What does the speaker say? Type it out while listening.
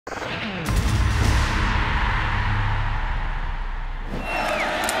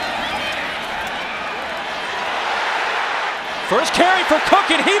First carry for Cook,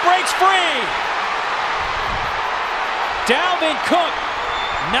 and he breaks free. Dalvin Cook,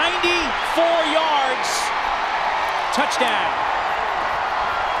 94 yards, touchdown.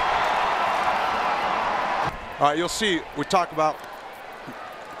 All right, you'll see, we talk about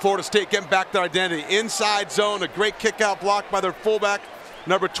Florida State getting back their identity. Inside zone, a great kick out block by their fullback,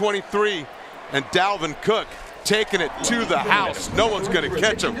 number 23, and Dalvin Cook taking it to the house. No one's going to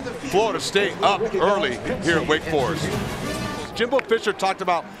catch him. Florida State up early here at Wake Forest. Jimbo Fisher talked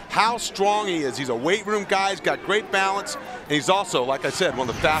about how strong he is. He's a weight room guy. He's got great balance. And he's also, like I said, one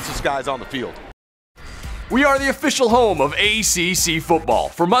of the fastest guys on the field. We are the official home of ACC football.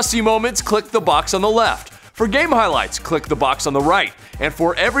 For must-see moments, click the box on the left. For game highlights, click the box on the right. And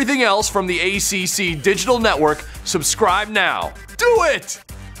for everything else from the ACC Digital Network, subscribe now. Do it!